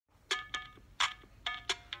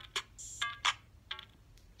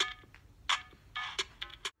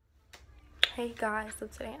Hey guys, so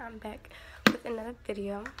today I'm back with another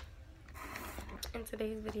video. In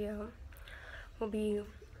today's video will be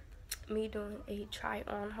me doing a try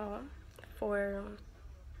on haul for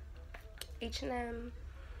H&M,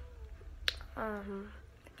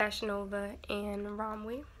 Fashionnova, and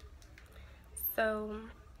Romwe. So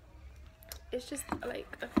it's just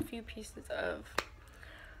like a few pieces of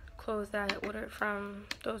clothes that I ordered from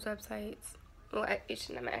those websites. Well, at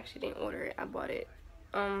H&M I actually didn't order it, I bought it.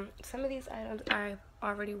 Some of these items I've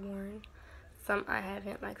already worn, some I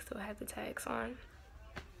haven't, like still have the tags on.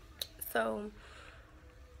 So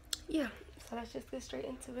yeah, so let's just get straight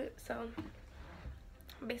into it. So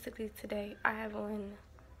basically today I have on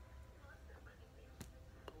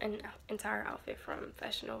an entire outfit from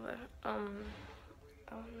Fashionnova. I'll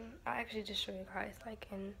actually just show you guys like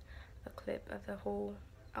in a clip of the whole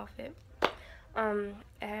outfit. I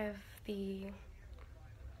have the,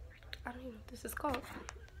 I don't even know what this is called.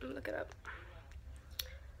 Let me look it up.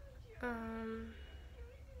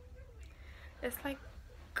 It's like,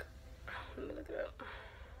 let me look it up.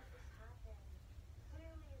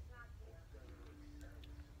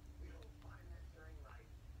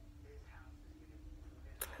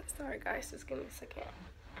 Sorry guys, just give me a second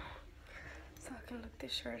so I can look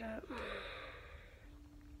this shirt up.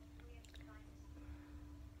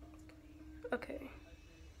 Okay,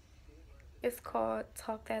 it's called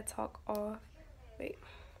Talk That Talk Off. Wait.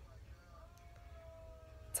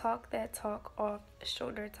 Talk That Talk Off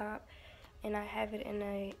shoulder top, and I have it in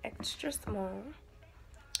a extra small.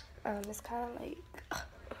 It's kind of like,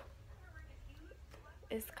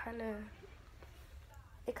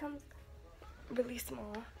 it comes really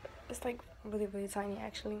small. It's like really tiny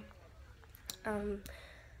actually.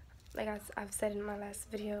 Like I've said in my last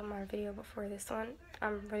video, my video before this one,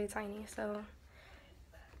 I'm really tiny, so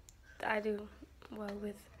I do well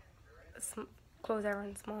with some clothes that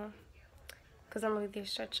run small because I'm really, they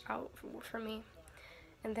stretch out for me.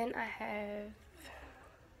 And then I have,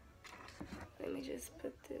 let me just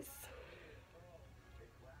put this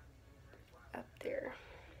up there.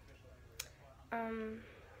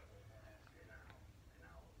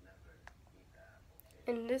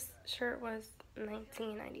 And this shirt was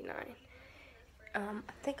 $19.99. I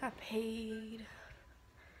think I paid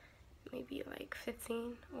maybe like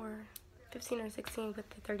 15 or 16 with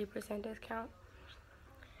the 30% discount.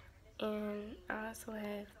 And I also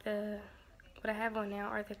have what I have on now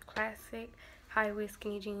are the classic high waist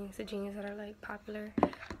skinny jeans, the jeans that are like popular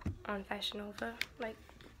on Fashionnova, like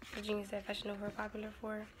the jeans that Fashionnova are popular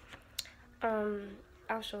for.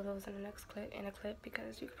 I'll show those in the next clip,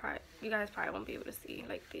 because you guys probably won't be able to see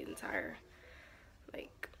like the entire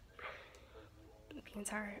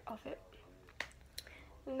outfit.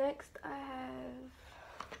 Next I have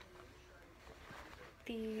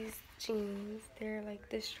these jeans. They're like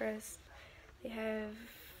distressed. They have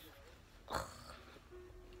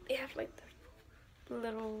like the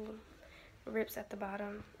little rips at the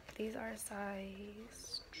bottom. These are size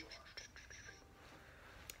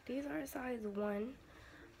 1.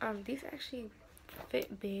 These actually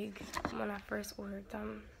fit big when I first ordered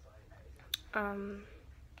them.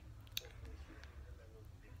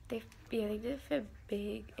 They did fit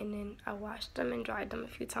big, and then I washed them and dried them a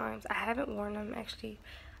few times. I haven't worn them actually.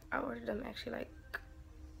 I ordered them actually like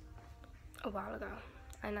a while ago,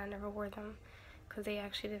 and I never wore them because they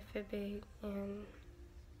actually did fit big, and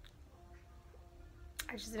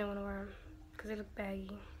I just didn't want to wear them because they look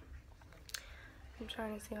baggy. I'm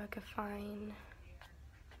trying to see if I can find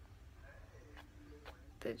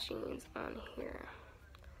the jeans on here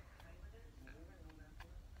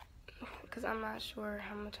because I'm not sure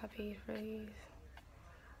how much I paid for these.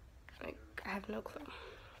 Like, I have no clue.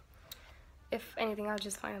 If anything, I'll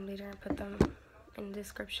just find them later and put them in the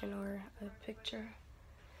description or a picture.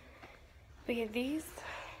 But yeah, these,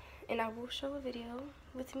 and I will show a video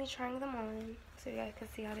with me trying them on so you guys can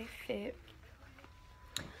see how they fit.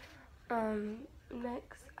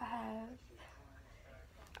 Next I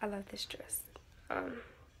love this dress.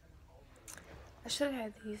 I should have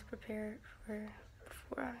had these prepared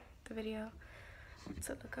before the video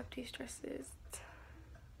to look up these dresses,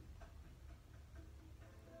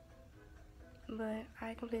 but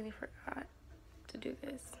I completely forgot to do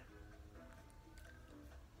this.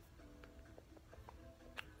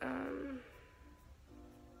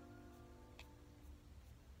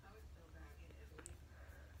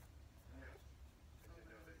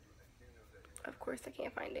 Of course I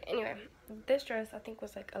can't find it. Anyway, this dress I think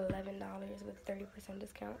was like $11 with 30%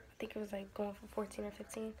 discount. I think it was like going for 14 or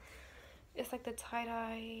 15. It's like the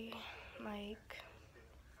tie-dye, like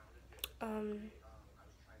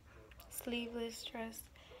sleeveless dress,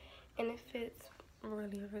 and it fits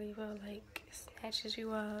really well. Like, snatches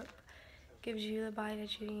you up, gives you the body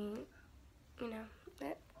that you need, you know,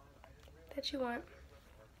 that you want.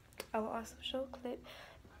 I will also show a clip.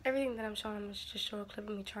 Everything that I'm showing is just show a clip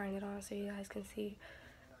of me trying it on so you guys can see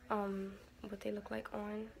what they look like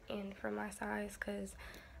on and for my size, because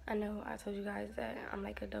I know I told you guys that I'm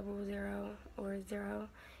like a 00 or 0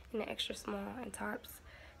 in the extra small and tops.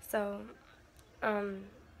 So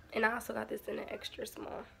and I also got this in an extra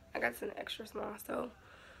small. I got this in an extra small, so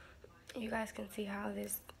you guys can see how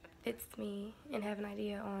this fits me and have an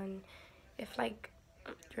idea on if like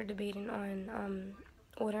you're debating on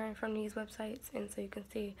ordering from these websites, and so you can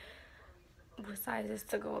see what sizes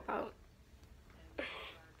to go about.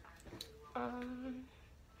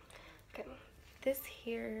 Okay, this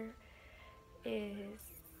here is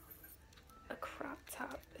a crop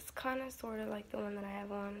top. It's kind of sort of like the one that I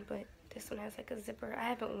have on, but this one has like a zipper. I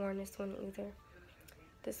haven't worn this one either.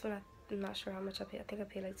 This one, I'm not sure how much I paid. I think I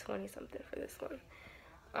paid like 20 something for this one.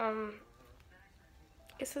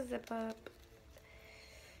 It's a zip up.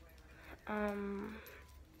 I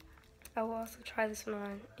will also try this one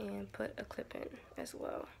on and put a clip in as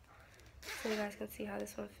well, so you guys can see how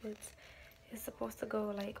this one fits. It's supposed to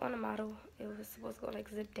go like on a model. It was supposed to go like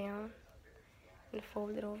zip down and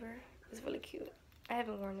fold it over. It's really cute. I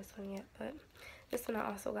haven't worn this one yet, but this one I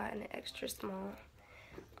also got in an extra small.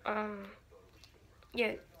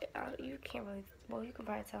 Yeah, you can't really, well, you can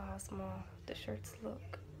probably tell how small the shirts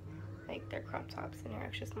look. Like they're crop tops and they're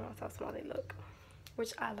extra small. That's how small they look,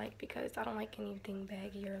 which I like because I don't like anything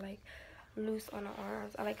baggy or like loose on the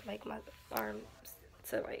arms. I like my arms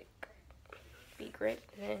to like be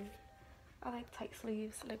gripped, and then I like tight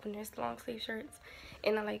sleeves, like when there's long sleeve shirts,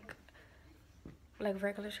 and I like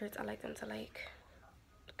regular shirts. I like them to like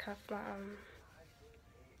cuff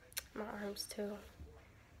my arms too.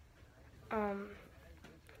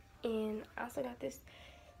 And I also got this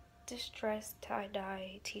distressed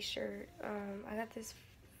tie-dye t-shirt. I got this,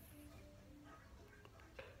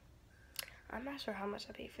 I'm not sure how much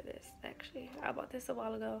I paid for this actually. I bought this a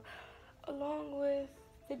while ago along with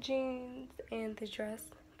the jeans and the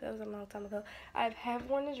dress. That was a long time ago. I have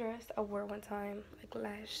worn the dress. I wore it one time like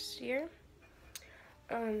last year.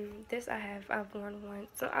 This I've worn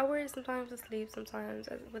once. So I wear it sometimes with sleeves, sometimes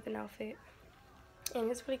with an outfit,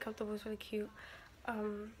 and it's really comfortable. It's really cute.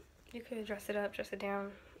 You could dress it up, dress it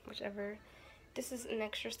down, whichever. This is an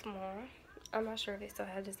extra small. I'm not sure if they still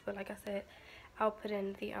have this, but like I said, I'll put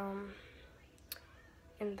in the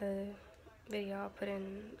video. I'll put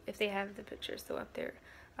in, if they have the pictures still up there,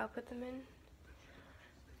 I'll put them in.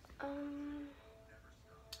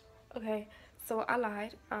 Okay, so I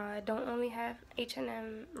lied. I don't only have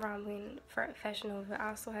H&M, Romwe, for Fashionnova.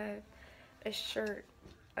 I also have a shirt,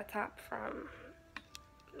 a top from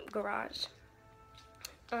Garage.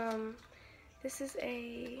 This is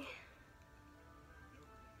a,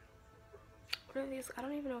 what are these? I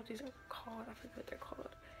don't even know what these are called. I forget what they're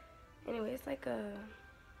called. Anyway, it's like a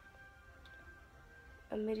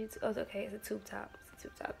midi, oh, okay, it's a tube top. It's a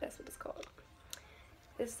tube top, that's what it's called.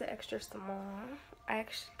 This is the extra small. I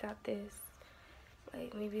actually got this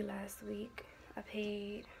like maybe last week. I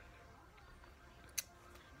paid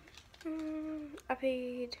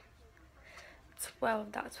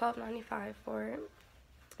 $12.95 for it.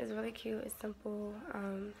 It's really cute. It's simple.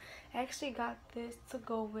 I actually got this to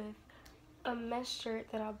go with a mesh shirt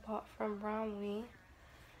that I bought from Romwe.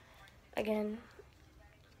 Again,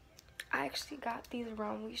 I actually got these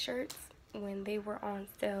Romwe shirts when they were on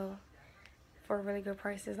sale for really good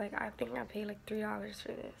prices. Like I think I paid like $3 for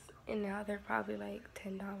this, and now they're probably like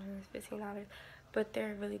 $10, $15, but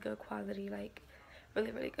they're really good quality, like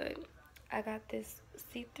really, really good. I got this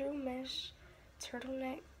see-through mesh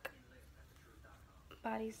turtleneck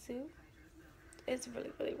bodysuit. It's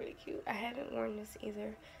really, really, really cute. I haven't worn this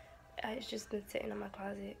either. It's just been sitting in my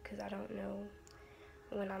closet because I don't know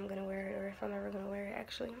when I'm gonna wear it or if I'm ever gonna wear it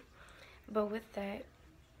actually. But with that,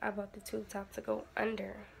 I bought the tube top to go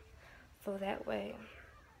under, so that way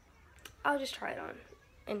I'll just try it on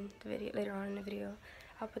in the video later on in the video.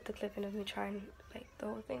 I'll put the clip in of me trying like the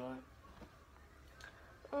whole thing on.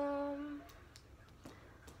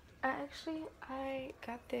 I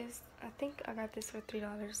got this, I think I got this for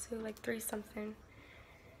 $3 too, like 3 something.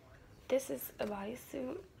 This is a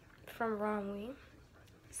bodysuit from Romwe.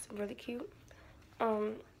 It's really cute.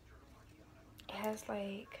 It has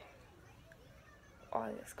like all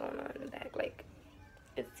this going on in the back, like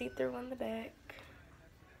it's see-through on the back.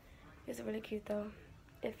 It's really cute though.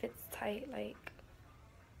 It fits tight, like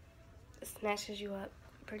it snatches you up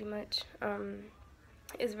pretty much.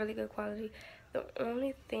 It's really good quality. The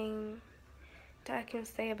only thing that I can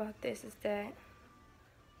say about this is that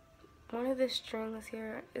one of the strings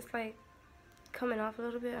here is like coming off a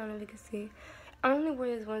little bit. I don't know if you can see. I only wore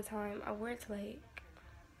this one time. I wore it to like,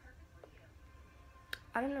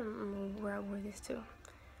 I don't remember where I wore this to,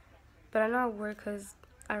 but I know I wore it because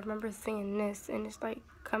I remember seeing this and it's like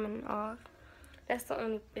coming off. That's the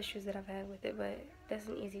only issues that I've had with it, but that's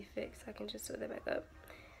an easy fix. I can just sew that back up.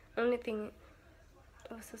 Only thing,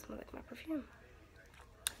 oh, it still smells like my perfume.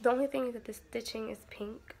 The only thing is that the stitching is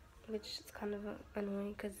pink, which is kind of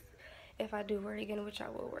annoying because if I do wear it again, which I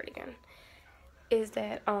will wear it again, is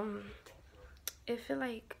that if it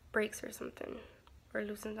like breaks or something or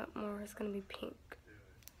loosens up more, it's gonna be pink.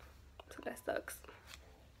 So that sucks.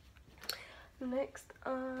 Next,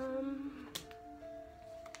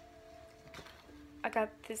 I got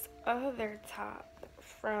this other top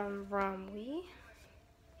from Romwe.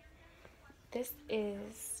 This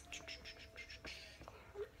is,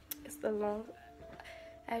 it's the long,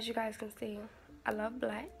 as you guys can see, I love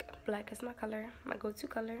black. Black is my color, my go-to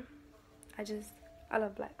color. I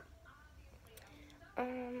love black.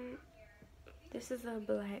 This is a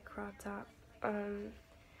black crop top,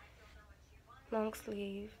 long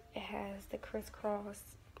sleeve. It has the crisscross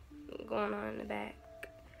going on in the back.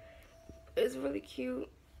 It's really cute.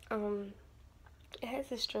 It has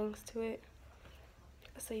the strings to it,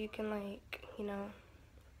 so you can, like, you know,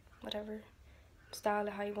 whatever, style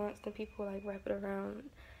it how you want. Some people like wrap it around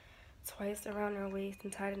twice around their waist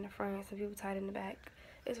and tie it in the front. Some people tie it in the back.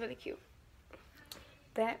 It's really cute.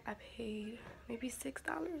 That I paid maybe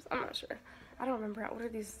 $6. I'm not sure. I don't remember. I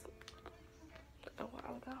ordered these a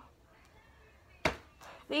while ago.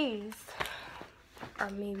 These are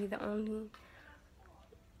maybe the only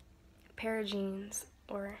pair of jeans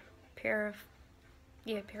or pair of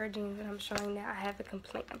jeans that I'm showing that I have a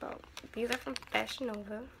complaint about. These are from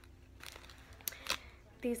Fashionnova.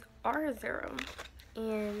 These are Zero,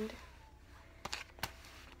 and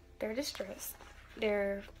they're distressed.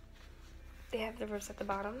 They have the rips at the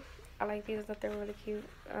bottom. I like these. I thought they were really cute.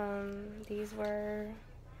 These were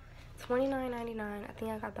 $29.99. I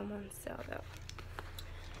think I got them on sale though.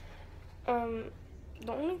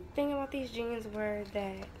 The only thing about these jeans were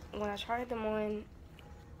that when I tried them on,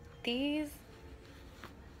 these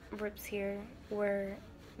rips here were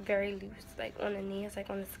very loose, like on the knees, like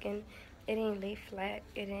on the skin. It didn't lay flat.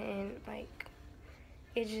 It didn't, like,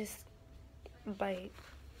 it just like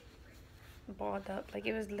balled up. Like,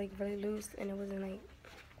 it was like really loose, and it wasn't like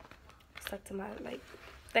stuck to my like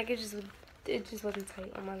it just wasn't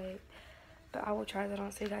tight on my leg. But I will try that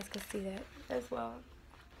on so you guys can see that as well.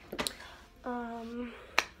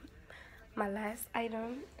 My last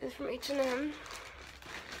item is from H&M.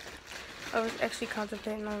 I was actually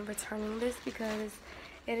contemplating on returning this because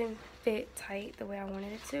it didn't fit tight the way I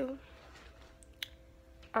wanted it to.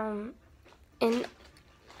 And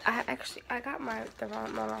I got the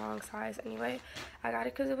wrong size anyway. I got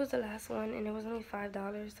it because it was the last one and it was only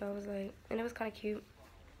 $5, so I was like, and it was kind of cute.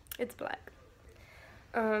 It's black.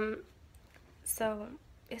 So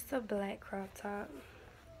it's a black crop top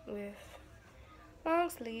with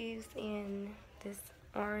long sleeves and this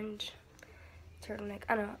orange turtleneck.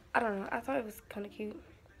 I don't know. I thought it was kind of cute,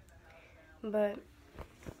 but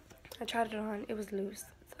I tried it on. It was loose,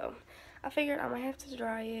 so I figured I might have to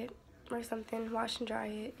dry it or something, wash and dry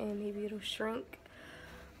it, and maybe it'll shrink.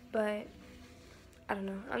 But I don't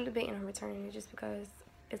know. I'm debating on returning it just because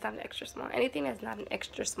it's not an extra small. Anything that's not an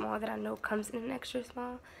extra small that I know comes in an extra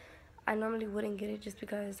small, I normally wouldn't get it just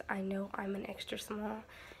because I know I'm an extra small,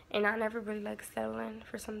 and I never really like settling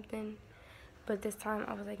for something. But this time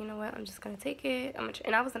I was like, you know what, I'm just gonna take it.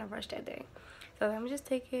 And I was in a rush that day, so I'm gonna just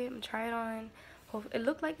take it. I'm gonna try it on. It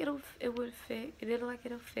looked like it would fit. It did look like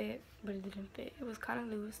it'll fit, but it didn't fit. It was kind of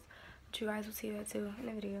loose. But you guys will see that too in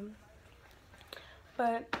the video.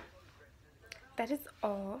 But that is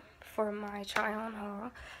all for my try on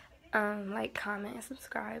haul. Like, comment, and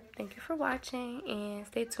subscribe. Thank you for watching, and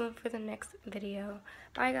stay tuned for the next video.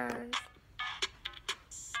 Bye, guys.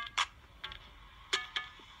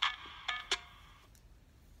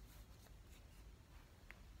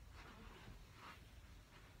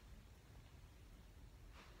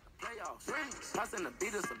 Toss in the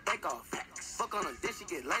beat us a bake off. Fuck on her, then she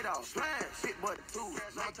get laid off. Shit, boy, the two.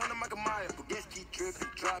 Now I'm turning Michael Myers. Guess keep dripping,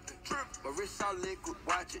 dropping. My wrist all liquid,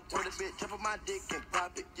 watch it. Turn the bitch, jump on my dick and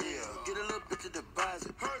pop it. Yeah, get a little bit to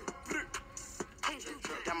deposit.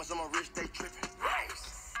 Diamonds on my wrist, they tripping.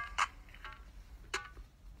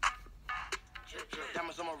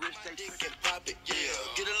 Diamonds on my wrist, they tripping. Pop it. Yeah,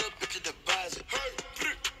 get a little bit to deposit.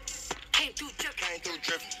 Came through dripping. Came through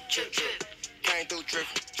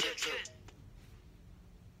dripping.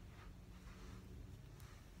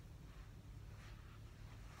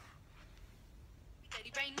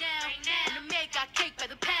 Right now, and the make got cake by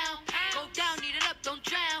the pound. go down, eat it up, don't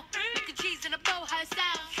drown. Making cheese in a bow, how it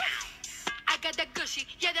sound. I got that gushy,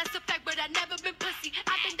 yeah, that's a fact, but I never been pussy.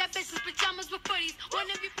 I think that bitch was pajamas with footies.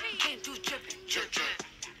 Wanna be free? Came through trippin', drip, drip.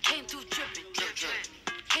 Came through trippin', drip, drip.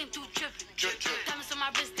 Came through trippin', drip, drip. Diamonds on my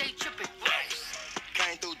wrist, they trippin'.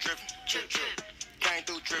 Came through drippin', drip, drip. Came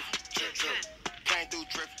through drippin', drip, drip. Came through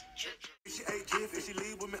drippin', drip, drip. She ate jiffy, she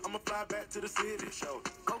leave with me, I'ma fly back to the city. Show.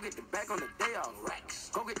 Go get the bag on the day off. Racks.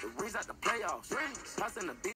 Go get the rings out the playoffs. Rings. Toss in the